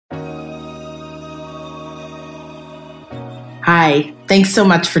Hi, thanks so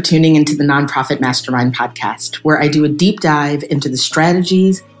much for tuning into the Nonprofit Mastermind podcast, where I do a deep dive into the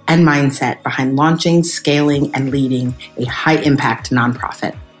strategies and mindset behind launching, scaling, and leading a high-impact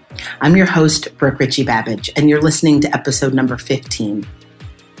nonprofit. I'm your host, Brooke Ritchie-Babbage, and you're listening to episode number 15.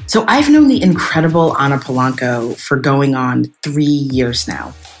 So I've known the incredible Anna Polanco for going on 3 years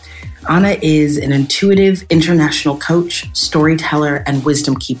now. Anna is an intuitive international coach, storyteller, and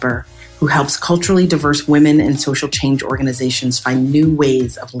wisdom keeper who helps culturally diverse women and social change organizations find new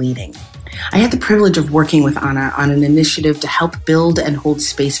ways of leading. I had the privilege of working with Anna on an initiative to help build and hold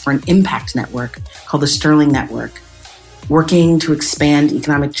space for an impact network called the Sterling Network, working to expand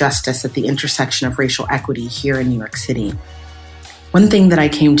economic justice at the intersection of racial equity here in New York City. One thing that I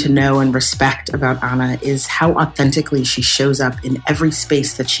came to know and respect about Anna is how authentically she shows up in every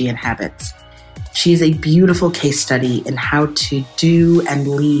space that she inhabits. She is a beautiful case study in how to do and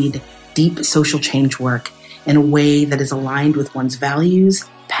lead deep social change work in a way that is aligned with one's values,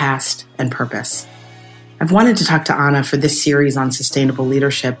 past, and purpose. I've wanted to talk to Anna for this series on sustainable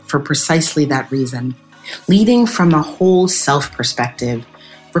leadership for precisely that reason. Leading from a whole self perspective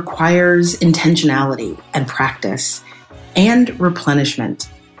requires intentionality and practice and replenishment.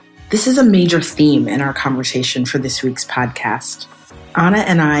 This is a major theme in our conversation for this week's podcast. Anna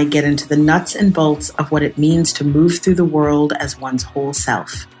and I get into the nuts and bolts of what it means to move through the world as one's whole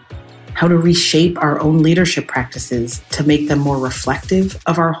self, how to reshape our own leadership practices to make them more reflective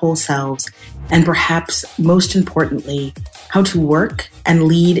of our whole selves, and perhaps most importantly, how to work and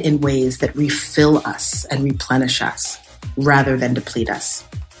lead in ways that refill us and replenish us rather than deplete us.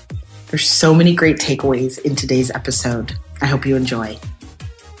 There's so many great takeaways in today's episode. I hope you enjoy.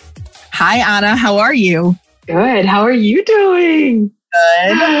 Hi, Anna. How are you? Good. How are you doing?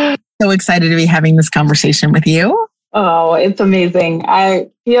 Good. So excited to be having this conversation with you. Oh, it's amazing. I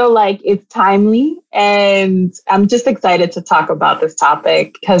feel like it's timely, and I'm just excited to talk about this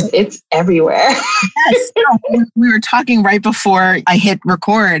topic because it's everywhere. Yes. We were talking right before I hit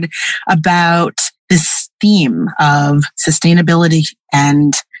record about this theme of sustainability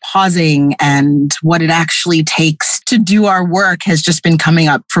and pausing and what it actually takes to do our work has just been coming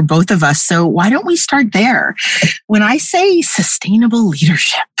up for both of us. So why don't we start there? When I say sustainable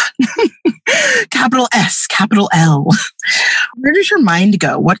leadership, capital S, capital L, where does your mind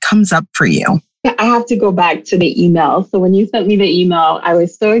go? What comes up for you? I have to go back to the email. So when you sent me the email, I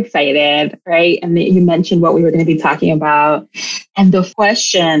was so excited, right? And you mentioned what we were going to be talking about. And the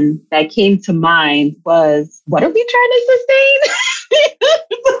question that came to mind was, what are we trying to sustain?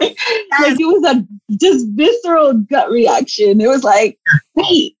 Like it was a just visceral gut reaction. It was like,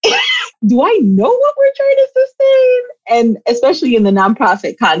 wait, do I know what we're trying to sustain? And especially in the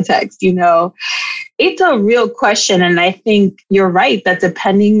nonprofit context, it's a real question. And I think you're right that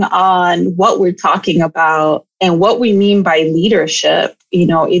depending on what we're talking about and what we mean by leadership,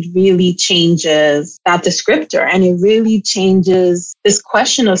 it really changes that descriptor, and it really changes this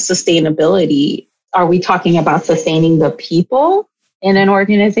question of sustainability. Are we talking about sustaining the people in an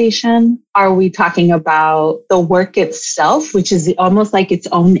organization? Are we talking about the work itself, which is almost like its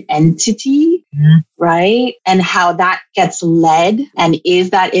own entity, right? And how that gets led, and is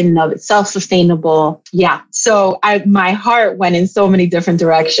that in and of itself sustainable? Yeah. So my heart went in so many different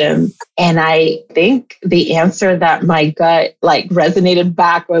directions. And I think the answer that my gut resonated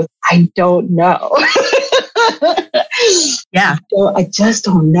back was, I don't know. Yeah. So I just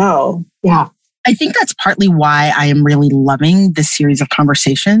don't know. Yeah. I think that's partly why I am really loving this series of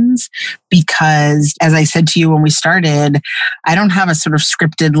conversations, because as I said to you when we started, I don't have a sort of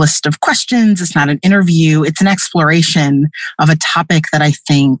scripted list of questions. It's not an interview. It's an exploration of a topic that I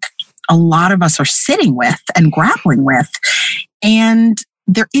think a lot of us are sitting with and grappling with. And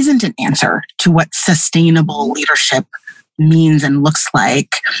there isn't an answer to what sustainable leadership means and looks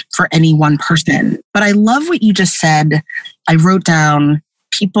like for any one person. But I love what you just said. I wrote down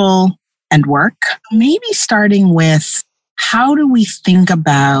people and work, maybe starting with how do we think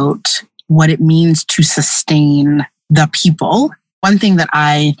about what it means to sustain the people? One thing that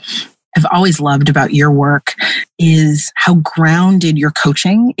I have always loved about your work is how grounded your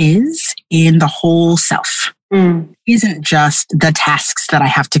coaching is in the whole self. It isn't just the tasks that I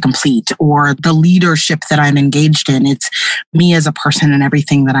have to complete or the leadership that I'm engaged in. It's me as a person and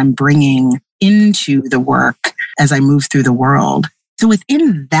everything that I'm bringing into the work as I move through the world. So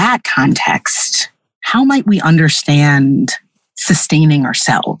within that context, how might we understand sustaining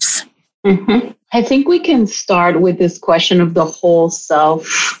ourselves? I think we can start with this question of the whole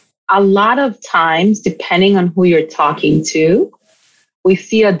self. A lot of times, depending on who you're talking to, we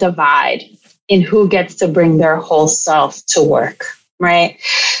see a divide in who gets to bring their whole self to work, right?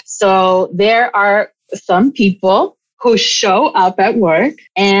 So there are some people who show up at work,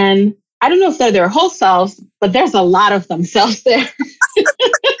 and I don't know if they're their whole selves, but there's a lot of themselves there.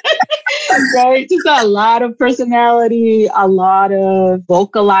 Right? Just a lot of personality, a lot of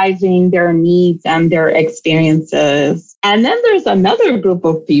vocalizing their needs and their experiences. And then there's another group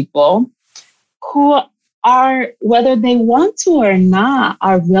of people who are, whether they want to or not,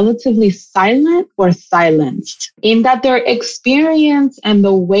 are relatively silent or silenced, in that their experience and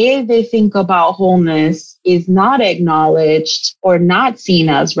the way they think about wholeness is not acknowledged or not seen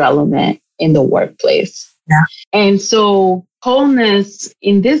as relevant in the workplace. Yeah. And so wholeness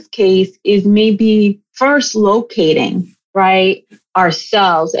in this case is maybe first locating, right,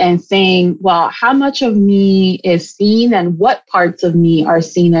 ourselves and saying, well, how much of me is seen and what parts of me are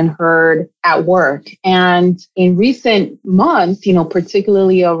seen and heard at work? And in recent months,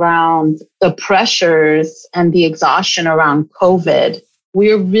 particularly around the pressures and the exhaustion around COVID,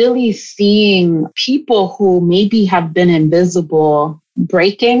 we're really seeing people who maybe have been invisible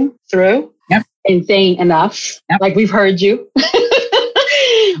breaking through. Yep. And saying enough, Yep. like we've heard you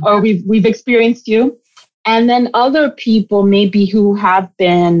or we've experienced you. And then other people maybe who have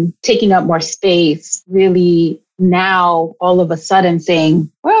been taking up more space, really now all of a sudden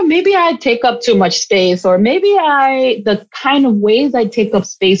saying, well, maybe I take up too much space, or maybe the kind of ways I take up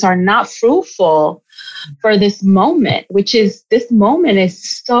space are not fruitful for this moment, this moment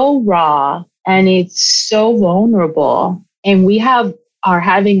is so raw and it's so vulnerable. And we are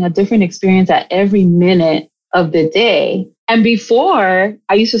having a different experience at every minute of the day. And before,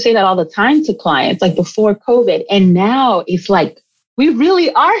 I used to say that all the time to clients, like before COVID. And now it's like, we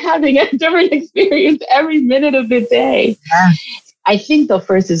really are having a different experience every minute of the day. Yeah. I think the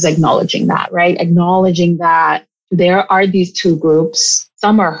first is acknowledging that, right? Acknowledging that there are these two groups.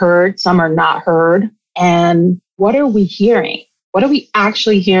 Some are heard, some are not heard. And what are we hearing? What are we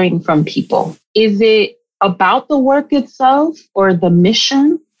actually hearing from people? Is it about the work itself or the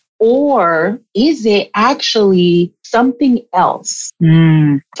mission? Or is it actually something else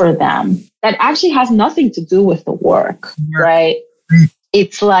for them that actually has nothing to do with the work, right?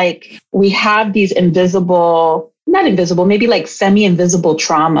 It's like we have these maybe like semi-invisible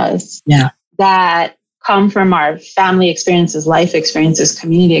traumas that come from our family experiences, life experiences,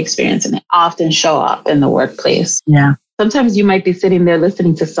 community experience, and they often show up in the workplace. Yeah. Sometimes you might be sitting there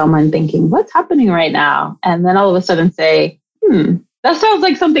listening to someone thinking, what's happening right now? And then all of a sudden say, that sounds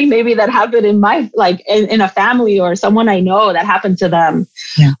like something maybe that happened in my, like in a family or someone I know that happened to them.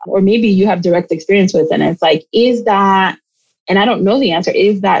 Yeah. Or maybe you have direct experience with it. And it's like, is that, and I don't know the answer,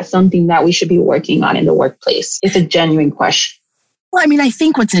 is that something that we should be working on in the workplace? It's a genuine question. Well, I mean, I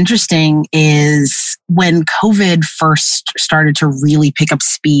think what's interesting is when COVID first started to really pick up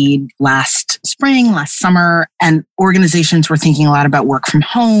speed last spring, last summer, and organizations were thinking a lot about work from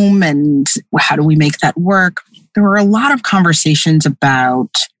home and how do we make that work? There were a lot of conversations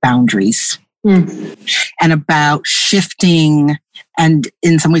about boundaries and about shifting and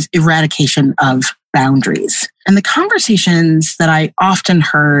in some ways eradication of boundaries. And the conversations that I often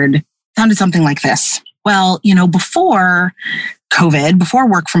heard sounded something like this. Well, before COVID, before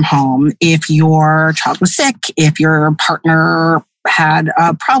work from home, if your child was sick, if your partner had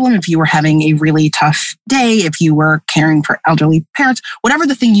a problem, if you were having a really tough day, if you were caring for elderly parents, whatever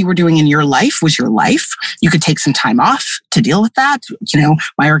the thing you were doing in your life was your life, you could take some time off to deal with that.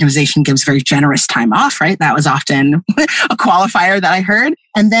 My organization gives very generous time off, right? That was often a qualifier that I heard.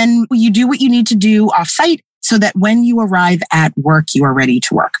 And then you do what you need to do offsite so that when you arrive at work, you are ready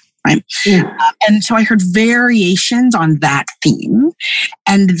to work. Right. Yeah. And so I heard variations on that theme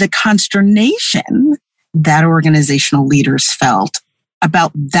and the consternation that organizational leaders felt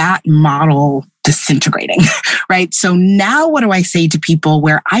about that model disintegrating, right? So now what do I say to people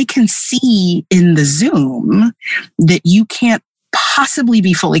where I can see in the Zoom that you can't possibly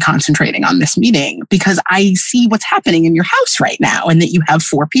be fully concentrating on this meeting because I see what's happening in your house right now and that you have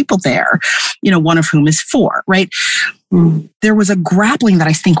 4 people there, one of whom is 4, right? There was a grappling that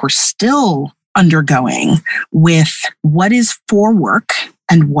I think we're still undergoing with what is for work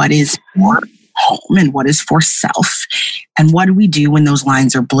and what is for home and what is for self and what do we do when those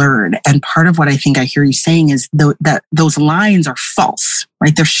lines are blurred. And part of what I think I hear you saying is that those lines are false,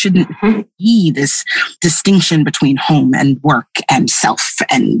 right? There shouldn't be this distinction between home and work and self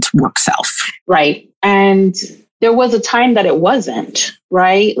and work self. Right. And there was a time that it wasn't,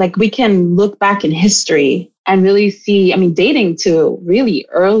 right? Like we can look back in history and really see, dating to really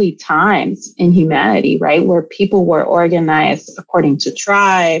early times in humanity, right? Where people were organized according to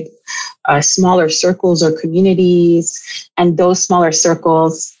tribe, smaller circles or communities. And those smaller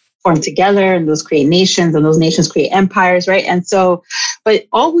circles form together, and those create nations, and those nations create empires, right? And so, but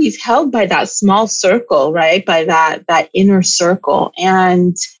always held by that small circle, right? By that inner circle.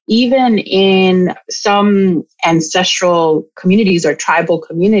 And even in some ancestral communities or tribal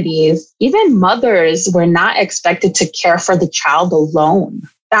communities, even mothers were not expected to care for the child alone.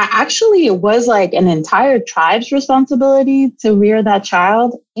 That actually it was like an entire tribe's responsibility to rear that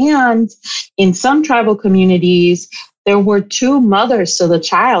child. And in some tribal communities, there were two mothers to the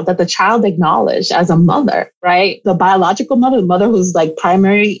child that the child acknowledged as a mother, right? The biological mother, the mother whose like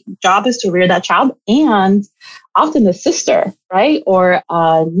primary job is to rear that child, and often a sister, right? Or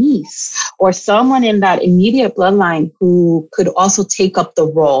a niece, or someone in that immediate bloodline who could also take up the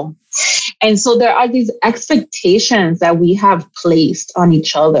role. And so there are these expectations that we have placed on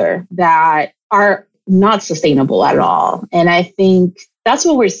each other that are not sustainable at all. And I think that's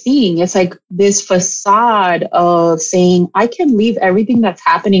what we're seeing. It's like this facade of saying, I can leave everything that's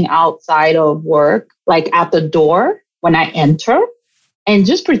happening outside of work, like at the door when I enter, and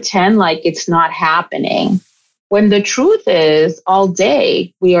just pretend like it's not happening. When the truth is, all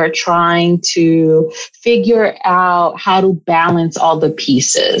day, we are trying to figure out how to balance all the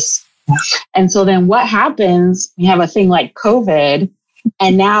pieces. And so then what happens? We have a thing like COVID,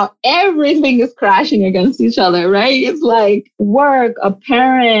 and now everything is crashing against each other, right? It's like work, a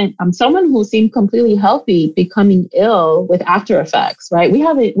parent, someone who seemed completely healthy becoming ill with after effects, right?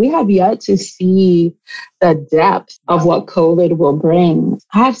 We have yet to see the depth of what COVID will bring.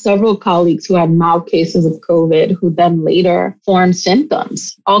 I have several colleagues who had mild cases of COVID who then later formed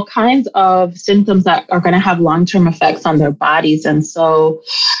symptoms, all kinds of symptoms that are going to have long-term effects on their bodies. And so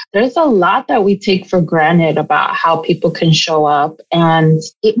there's a lot that we take for granted about how people can show up. And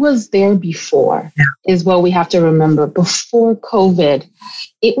it was there before, is what we have to remember. Before COVID,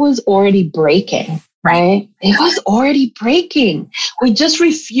 it was already breaking. Right? It was already breaking. We just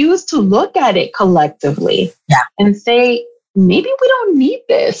refuse to look at it collectively and say, maybe we don't need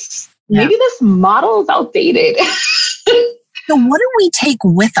this. Maybe this model is outdated. So what do we take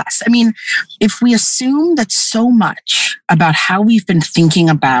with us? I mean, if we assume that so much about how we've been thinking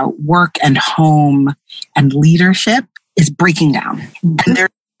about work and home and leadership is breaking down, and there's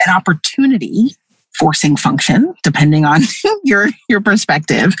an opportunity, forcing function, depending on your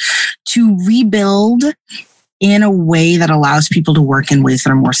perspective, to rebuild in a way that allows people to work in ways that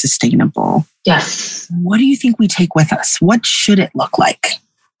are more sustainable. Yes. What do you think we take with us? What should it look like?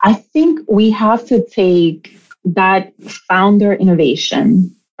 I think we have to take that founder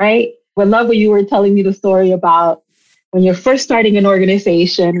innovation, right? I love what you were telling me the story about when you're first starting an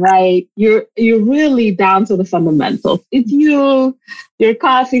organization, right? You're really down to the fundamentals. It's you, your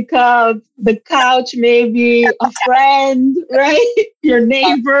coffee cup, the couch, maybe a friend, right? Your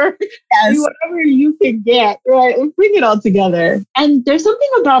neighbor, whatever you can get, right? We bring it all together. And there's something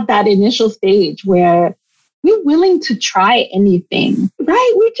about that initial stage where we're willing to try anything,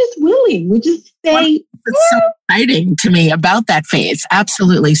 right? We're just willing. We just say, it's so exciting to me about that phase.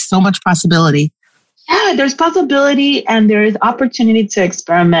 Absolutely. So much possibility. Yeah, there's possibility and there is opportunity to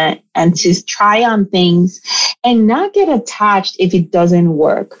experiment and to try on things and not get attached if it doesn't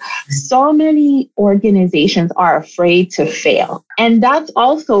work. So many organizations are afraid to fail. And that's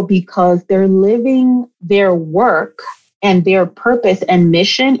also because they're living their work and their purpose and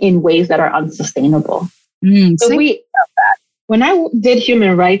mission in ways that are unsustainable. When I did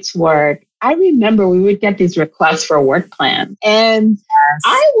human rights work, I remember we would get these requests for work plans, and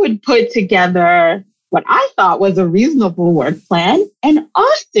I would put together what I thought was a reasonable work plan. And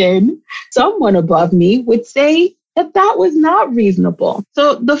often someone above me would say that was not reasonable.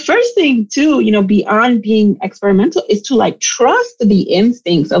 So the first thing too, beyond being experimental is to trust the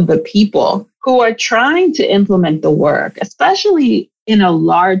instincts of the people who are trying to implement the work, especially in a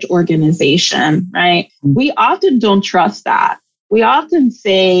large organization, right? We often don't trust that. We often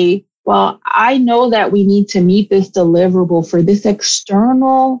say, well, I know that we need to meet this deliverable for this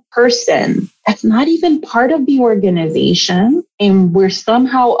external person that's not even part of the organization. And we're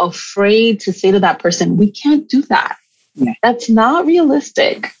somehow afraid to say to that person, we can't do that. Yeah. That's not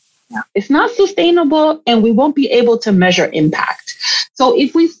realistic. Yeah. It's not sustainable, and we won't be able to measure impact. So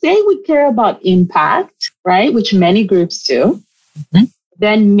if we say we care about impact, right, which many groups do,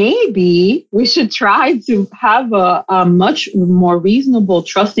 then maybe we should try to have a much more reasonable,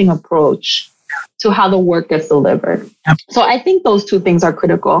 trusting approach to how the work gets delivered. Yep. So I think those two things are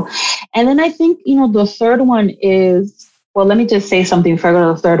critical. And then I think, the third one is, well, let me just say something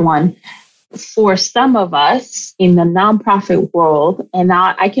further. The third one, for some of us in the nonprofit world, and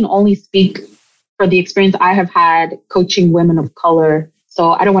now I can only speak for the experience I have had coaching women of color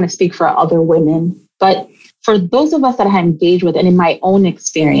So I don't want to speak for other women, but for those of us that I engage with and in my own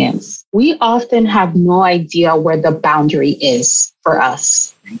experience, we often have no idea where the boundary is for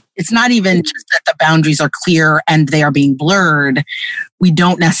us. It's not even just that the boundaries are clear and they are being blurred. We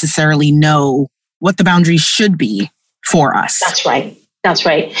don't necessarily know what the boundaries should be for us. That's right. That's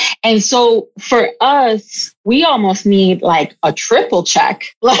right. And so for us, we almost need like a triple check.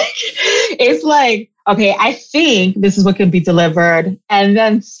 Like, it's like, okay, I think this is what can be delivered. And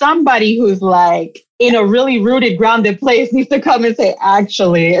then somebody who's like in a really rooted, grounded place needs to come and say,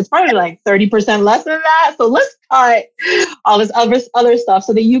 actually, it's probably like 30% less than that. So let's cut all this other stuff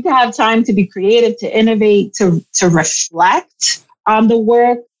so that you can have time to be creative, to innovate, to reflect on the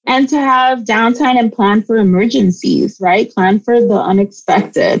work, and to have downtime and plan for emergencies, right? Plan for the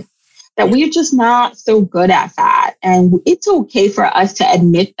unexpected. That we're just not so good at that. And it's okay for us to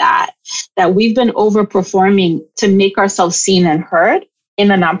admit that we've been overperforming to make ourselves seen and heard in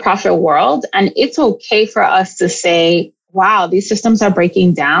the nonprofit world. And it's okay for us to say, wow, these systems are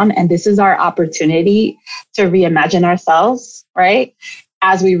breaking down and this is our opportunity to reimagine ourselves, right?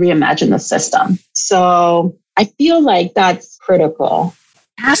 As we reimagine the system. So I feel like that's critical.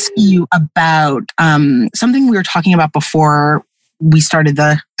 Ask you about something we were talking about before we started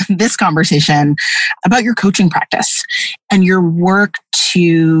this conversation about your coaching practice and your work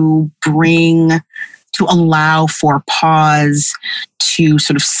to allow for pause, to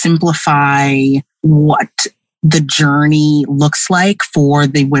sort of simplify what the journey looks like for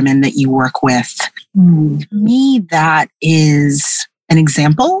the women that you work with. To me, that is an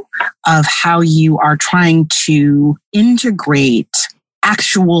example of how you are trying to integrate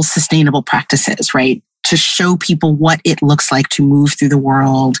actual sustainable practices, right? To show people what it looks like to move through the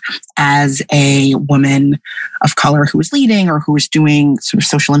world as a woman of color who is leading or who is doing sort of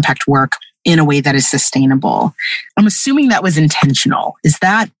social impact work in a way that is sustainable. I'm assuming that was intentional. Is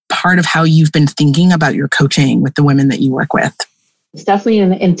that part of how you've been thinking about your coaching with the women that you work with? It's definitely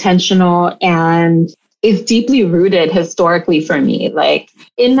intentional, and it's deeply rooted historically for me. Like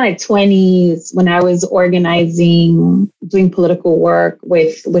in my 20s, when I was organizing, doing political work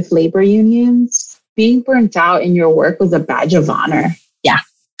with labor unions, being burnt out in your work was a badge of honor. Yeah.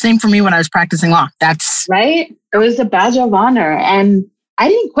 Same for me when I was practicing law. That's right. It was a badge of honor. And I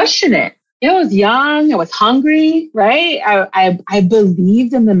didn't question it. I was young. I was hungry, right? I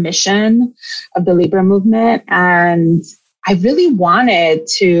believed in the mission of the labor movement. And I really wanted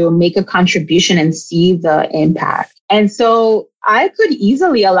to make a contribution and see the impact. And so I could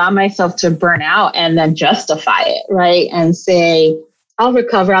easily allow myself to burn out and then justify it, right? And say, I'll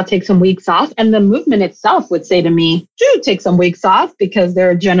recover, I'll take some weeks off. And the movement itself would say to me, do take some weeks off because there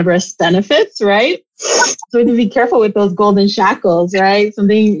are generous benefits, right? So we have to be careful with those golden shackles, right?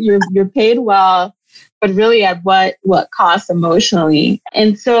 Something you're paid well, but really at what cost emotionally.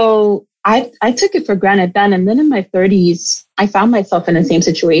 And so I took it for granted then. And then in my 30s, I found myself in the same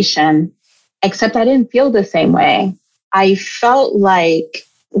situation, except I didn't feel the same way. I felt like,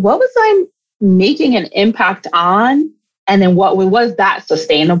 what was I making an impact on? And then what was that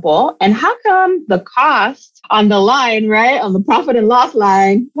sustainable? And how come the cost on the line, right, on the profit and loss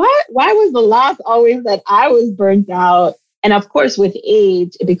line, why was the loss always that I was burnt out? And of course, with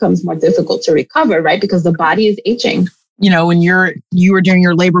age, it becomes more difficult to recover, right? Because the body is aging. When you were doing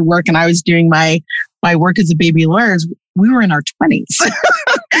your labor work and I was doing my work as a baby lawyer, we were in our 20s.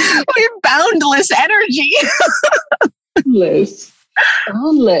 We have boundless energy.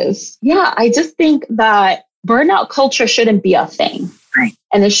 Boundless. Yeah, I just think that burnout culture shouldn't be a thing. Right.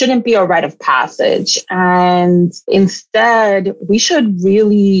 And it shouldn't be a rite of passage. And instead, we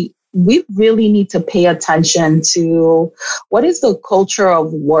really need to pay attention to what is the culture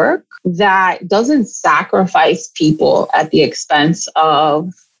of work that doesn't sacrifice people at the expense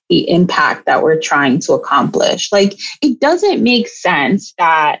of the impact that we're trying to accomplish. Like, it doesn't make sense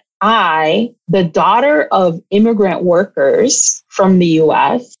that I, the daughter of immigrant workers from the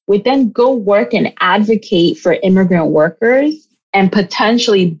US, would then go work and advocate for immigrant workers and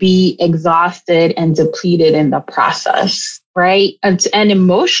potentially be exhausted and depleted in the process, right? And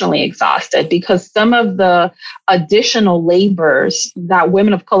emotionally exhausted, because some of the additional labors that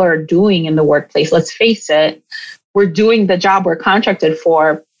women of color are doing in the workplace, let's face it, we're doing the job we're contracted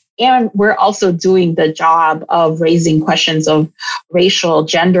for. And we're also doing the job of raising questions of racial,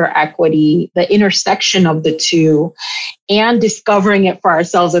 gender equity, the intersection of the two, and discovering it for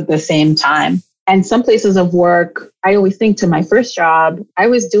ourselves at the same time. And some places of work, I always think to my first job, I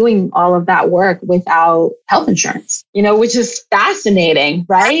was doing all of that work without health insurance, which is fascinating,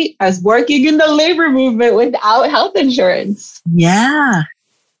 right? I was working in the labor movement without health insurance. Yeah.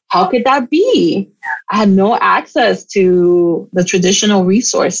 How could that be? I had no access to the traditional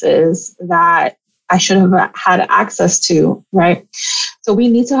resources that I should have had access to, right? So we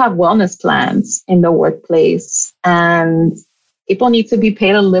need to have wellness plans in the workplace, and people need to be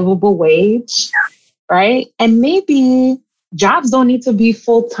paid a livable wage, right? And maybe jobs don't need to be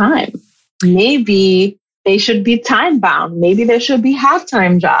full-time. Maybe they should be time-bound. Maybe there should be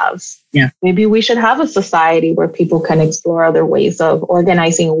half-time jobs. Yeah. Maybe we should have a society where people can explore other ways of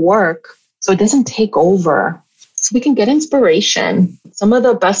organizing work so it doesn't take over. So we can get inspiration. Some of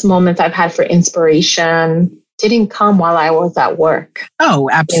the best moments I've had for inspiration didn't come while I was at work. Oh,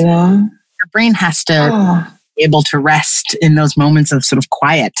 absolutely. You know? Your brain has to be able to rest in those moments of sort of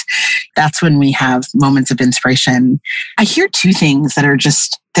quiet. That's when we have moments of inspiration. I hear two things that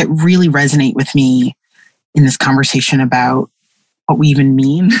really resonate with me in this conversation about what we even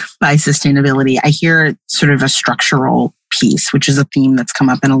mean by sustainability. I hear sort of a structural piece, which is a theme that's come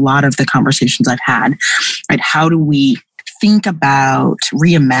up in a lot of the conversations I've had, right? How do we think about,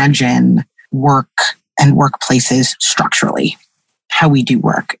 reimagine work and workplaces structurally, how we do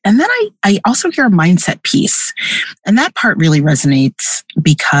work? And then I also hear a mindset piece. And that part really resonates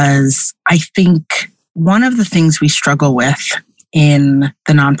because I think one of the things we struggle with in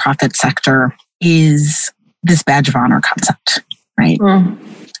the nonprofit sector is this badge of honor concept, right?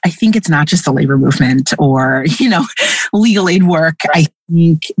 I think it's not just the labor movement or, legal aid work. I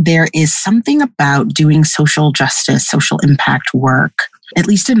think there is something about doing social justice, social impact work, at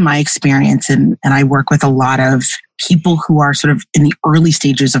least in my experience. And I work with a lot of people who are sort of in the early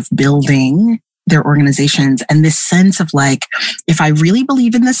stages of building their organizations. And this sense of like, if I really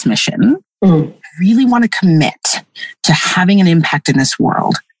believe in this mission, really want to commit to having an impact in this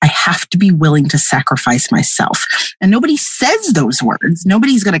world, I have to be willing to sacrifice myself. And nobody says those words.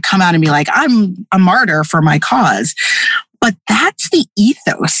 Nobody's going to come out and be like, I'm a martyr for my cause. But that's the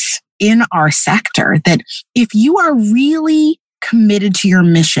ethos in our sector, that if you are really committed to your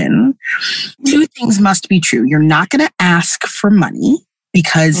mission, two things must be true. You're not going to ask for money,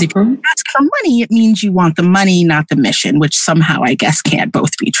 because if you ask for money, it means you want the money, not the mission, which somehow I guess can't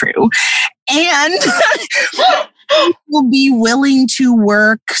both be true. And you will be willing to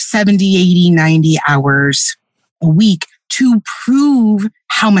work 70, 80, 90 hours a week to prove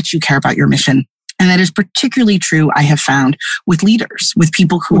how much you care about your mission. And that is particularly true, I have found, with leaders, with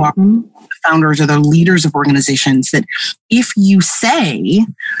people who are the founders or the leaders of organizations, that if you say,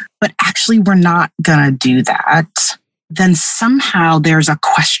 but actually we're not going to do that, then somehow there's a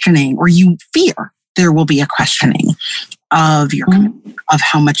questioning, or you fear there will be a questioning of your commitment, of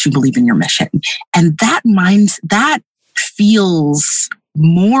how much you believe in your mission. And that feels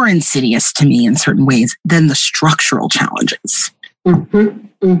more insidious to me in certain ways than the structural challenges.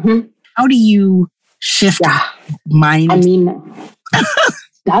 How do you shift mind? I mean,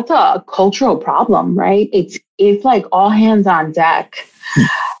 that's a cultural problem, right? It's like all hands on deck.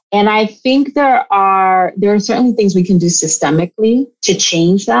 And I think there are certainly things we can do systemically to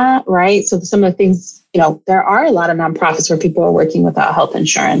change that, right? So some of the things, there are a lot of nonprofits where people are working without health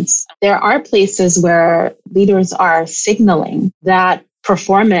insurance. There are places where leaders are signaling that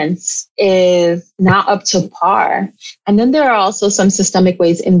performance is not up to par. And then there are also some systemic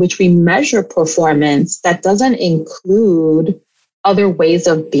ways in which we measure performance that doesn't include other ways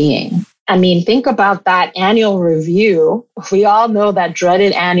of being. I mean, think about that annual review. We all know that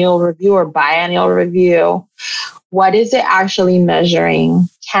dreaded annual review or biannual review. What is it actually measuring?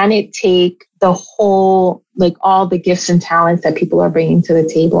 Can it take the whole, like all the gifts and talents that people are bringing to the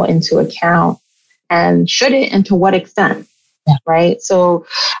table into account? And should it, and to what extent? Yeah. Right. So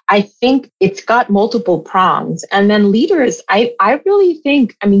I think it's got multiple prongs. And then leaders, I really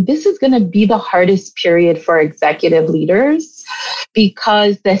think, this is going to be the hardest period for executive leaders,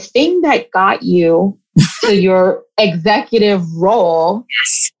 because the thing that got you to your executive role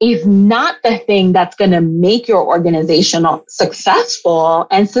is not the thing that's going to make your organization successful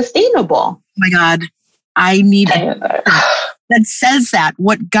and sustainable. Oh my God. I need that says that.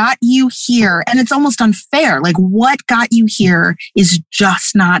 What got you here? And it's almost unfair. Like, what got you here is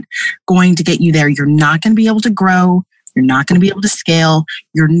just not going to get you there. You're not going to be able to grow. You're not going to be able to scale.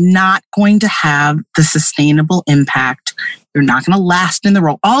 You're not going to have the sustainable impact. You're not going to last in the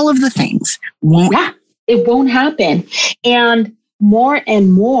role. All of the things won't. Yeah, it won't happen. And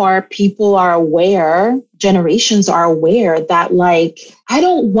more people are aware, generations are aware that, like, I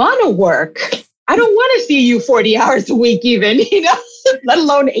don't want to work. I don't want to see you 40 hours a week even, let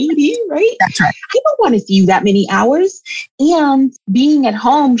alone 80, right? That's right. I don't want to see you that many hours. And being at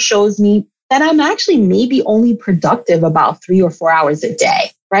home shows me that I'm actually maybe only productive about 3 or 4 hours a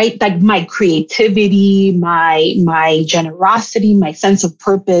day. right? Like my creativity, my generosity, my sense of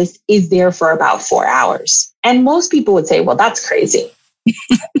purpose is there for about 4 hours. And most people would say, well, that's crazy. Is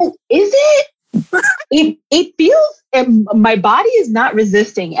it? It feels, my body is not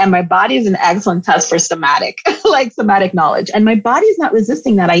resisting, and my body is an excellent test for somatic knowledge. And my body is not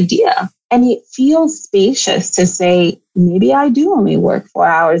resisting that idea. And it feels spacious to say, maybe I do only work 4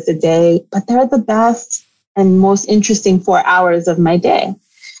 hours a day, but they're the best and most interesting 4 hours of my day.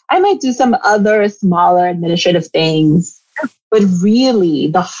 I might do some other smaller administrative things, but really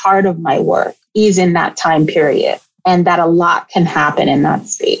the heart of my work is in that time period, and that a lot can happen in that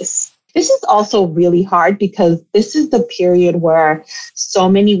space. This is also really hard because this is the period where so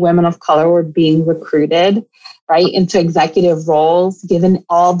many women of color were being recruited, right, into executive roles, given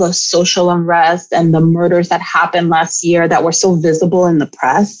all the social unrest and the murders that happened last year that were so visible in the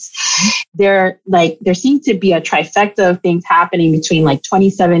press. There seemed to be a trifecta of things happening between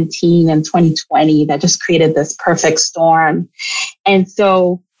 2017 and 2020 that just created this perfect storm. And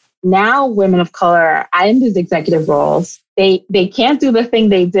so now women of color are in these executive roles. They can't do the thing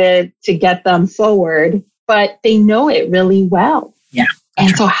they did to get them forward, but they know it really well. Yeah.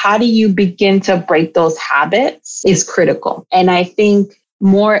 And so how do you begin to break those habits is critical. And I think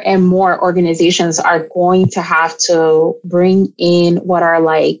more and more organizations are going to have to bring in what are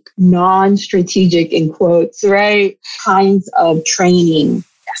non-strategic, in quotes, right, kinds of training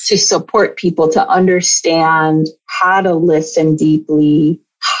to support people to understand how to listen deeply,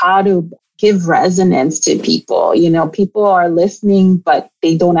 how to give resonance to people. People are listening, but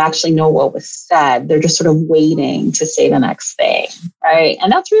they don't actually know what was said. They're just sort of waiting to say the next thing, right?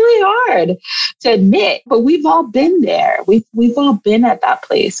 And that's really hard to admit, but we've all been there. We've all been at that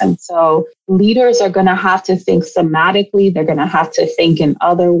place. And so leaders are going to have to think somatically. They're going to have to think in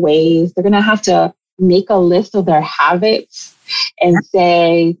other ways. They're going to have to make a list of their habits and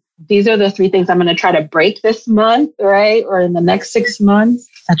say, these are the 3 things I'm going to try to break this month, right? Or in the next 6 months.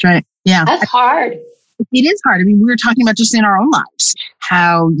 That's right. Yeah. That's hard. It is hard. I mean, we were talking about just in our own lives,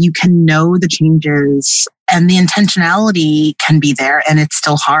 how you can know the changes and the intentionality can be there and it's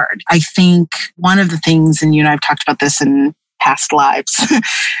still hard. I think one of the things, and you and I have talked about this in past lives,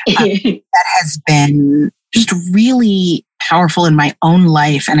 that has been just really powerful in my own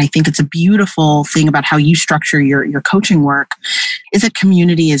life. And I think it's a beautiful thing about how you structure your coaching work is that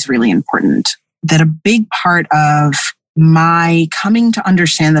community is really important. That a big part of my coming to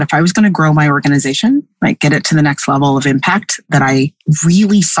understand that if I was going to grow my organization, get it to the next level of impact that I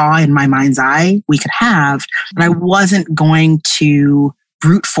really saw in my mind's eye we could have, but I wasn't going to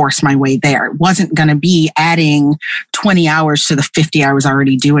brute force my way there. It wasn't going to be adding 20 hours to the 50 I was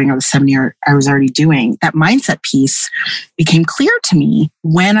already doing or the 70 I was already doing. That mindset piece became clear to me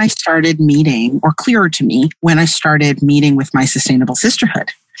when I started meeting, or clearer to me when I started meeting with my Sustainable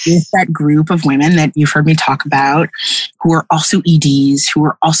Sisterhood. With that group of women that you've heard me talk about, who are also EDs, who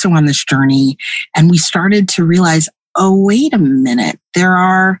are also on this journey. And we started to realize, oh, wait a minute, there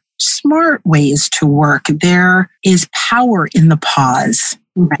are smart ways to work. There is power in the pause.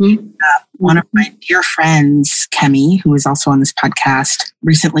 Mm-hmm. Right? One of my dear friends, Kemi, who is also on this podcast,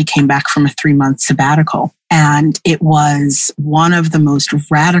 recently came back from a 3-month sabbatical. And it was one of the most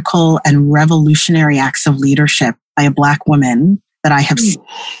radical and revolutionary acts of leadership by a Black woman that I have seen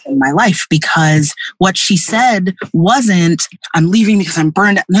in my life, because what she said wasn't, I'm leaving because I'm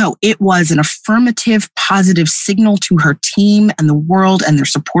burned out. No, it was an affirmative, positive signal to her team and the world and their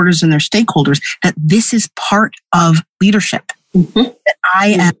supporters and their stakeholders that this is part of leadership. Mm-hmm. That I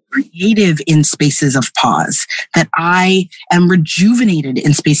am creative in spaces of pause, that I am rejuvenated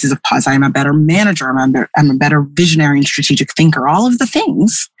in spaces of pause. I am a better manager. I'm a better visionary and strategic thinker. All of the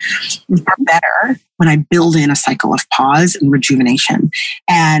things are better when I build in a cycle of pause and rejuvenation.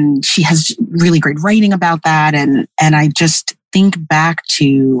 And she has really great writing about that. And I just think back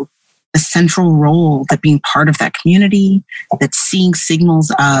to the central role that being part of that community, that seeing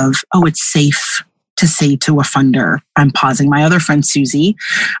signals of, oh, it's safe to say to a funder, I'm pausing. My other friend, Susie,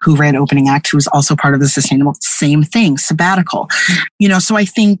 who ran Opening Act, who was also part of the Sustainable, same thing, sabbatical. So I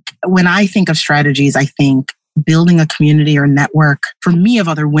think when I think of strategies, I think building a community or network for me of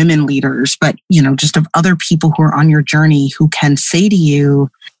other women leaders, but, just of other people who are on your journey who can say to you,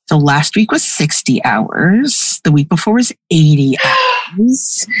 so last week was 60 hours. The week before was 80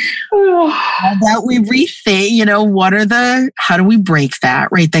 hours. How about we rethink, how do we break that,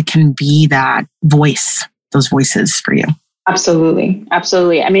 right? That can be that voice, those voices for you. Absolutely.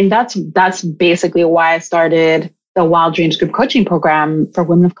 Absolutely. I mean, that's basically why I started the Wild Dreams Group Coaching Program for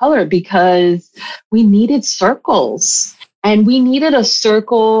women of color, because we needed circles. And we needed a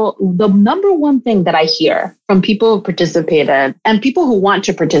circle. The number one thing that I hear from people who participated and people who want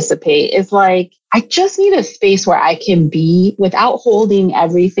to participate is like, I just need a space where I can be without holding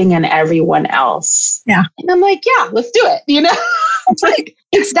everything and everyone else. Yeah. And I'm like, yeah, let's do it. It's like,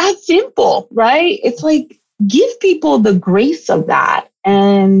 it's that simple, right? It's like, give people the grace of that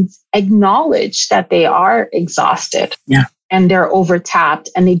and acknowledge that they are exhausted. Yeah. And they're overtapped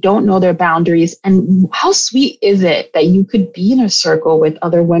and they don't know their boundaries. And how sweet is it that you could be in a circle with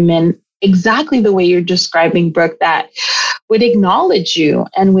other women exactly the way you're describing, Brooke, that would acknowledge you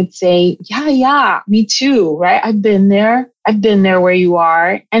and would say, yeah, me too, right? I've been there where you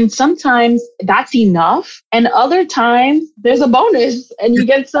are. And sometimes that's enough. And other times there's a bonus and you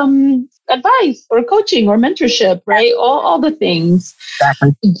get some advice or coaching or mentorship, right? All the things.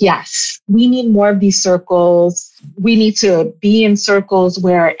 Exactly. Yes, we need more of these circles. We need to be in circles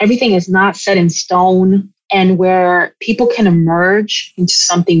where everything is not set in stone and where people can emerge into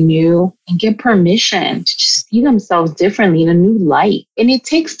something new and get permission to just see themselves differently in a new light. And it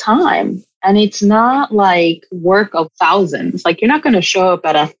takes time. And it's not like work of thousands. Like you're not going to show up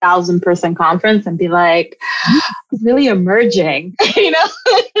at 1,000-person conference and be like, it's really emerging.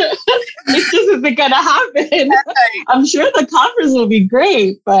 It just isn't going to happen. I'm sure the conference will be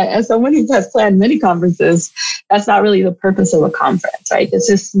great, but as someone who has planned many conferences, that's not really the purpose of a conference, right? This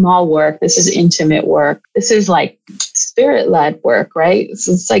is small work. This is intimate work. This is like spirit-led work, right? This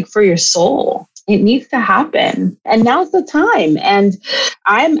is like for your soul. It needs to happen. And now's the time. And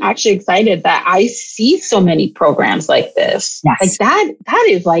I'm actually excited that I see so many programs like this. Yes. Like that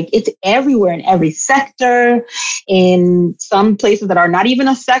is like, it's everywhere in every sector, in some places that are not even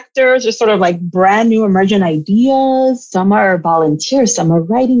a sector, just sort of like brand new emergent ideas. Some are volunteers, some are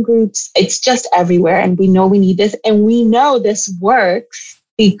writing groups. It's just everywhere. And we know we need this. And we know this works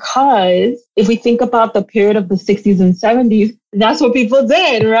because if we think about the period of the 60s and 70s, that's what people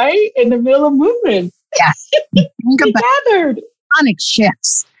did, right? In the middle of movements. Yes. Think about gathered. Tectonic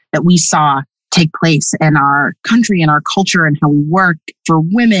shifts that we saw take place in our country and our culture and how we work for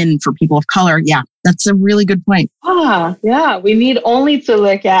women, for people of color. Yeah, that's a really good point. Yeah. We need only to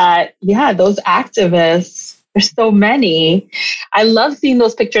look at, those activists. There's so many. I love seeing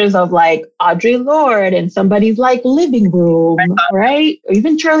those pictures of like Audre Lorde in somebody's like living room, right? Or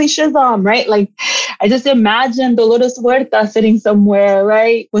even Charlie Chisholm, right? Like I just imagine Dolores Huerta sitting somewhere,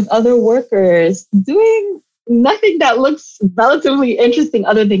 right? With other workers doing nothing that looks relatively interesting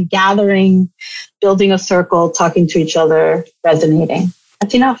other than gathering, building a circle, talking to each other, resonating.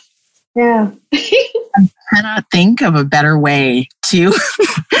 That's enough. Yeah. I cannot think of a better way to,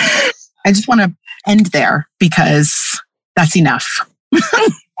 I just want to end there because that's enough.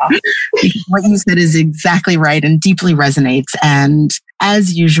 What you said is exactly right and deeply resonates. And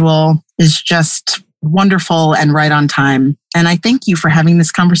as usual, is just wonderful and right on time. And I thank you for having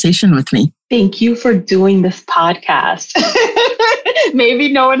this conversation with me. Thank you for doing this podcast.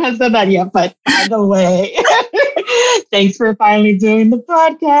 Maybe no one has done that yet, but by the way, thanks for finally doing the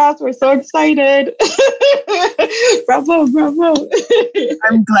podcast. We're so excited. Bravo.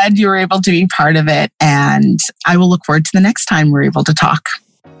 I'm glad you were able to be part of it. And I will look forward to the next time we're able to talk.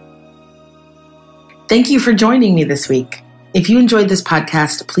 Thank you for joining me this week. If you enjoyed this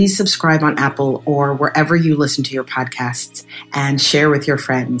podcast, please subscribe on Apple or wherever you listen to your podcasts and share with your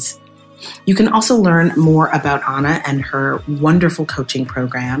friends. You can also learn more about Anna and her wonderful coaching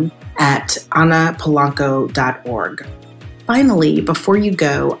program at annapolanco.org. Finally, before you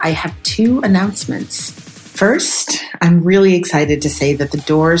go, I have 2 announcements. First, I'm really excited to say that the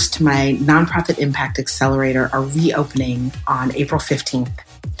doors to my Nonprofit Impact Accelerator are reopening on April 15th.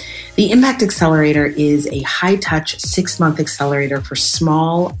 The Impact Accelerator is a high-touch 6-month accelerator for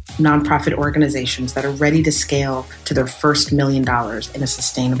small nonprofit organizations that are ready to scale to their first $1 million in a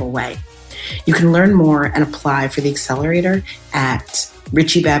sustainable way. You can learn more and apply for the accelerator at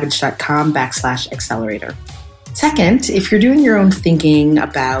richiebabbage.com/accelerator. Second, if you're doing your own thinking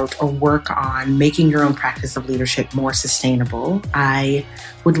about or work on making your own practice of leadership more sustainable, I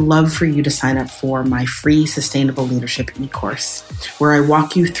would love for you to sign up for my free Sustainable Leadership e-course, where I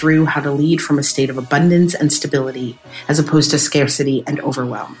walk you through how to lead from a state of abundance and stability as opposed to scarcity and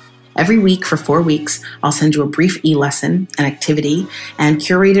overwhelm. Every week for 4 weeks, I'll send you a brief e-lesson, an activity, and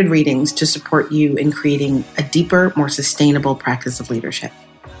curated readings to support you in creating a deeper, more sustainable practice of leadership.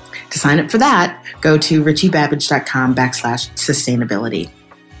 To sign up for that, go to richiebabbage.com/sustainability.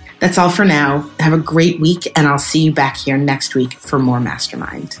 That's all for now. Have a great week, and I'll see you back here next week for more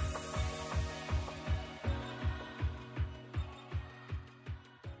Mastermind.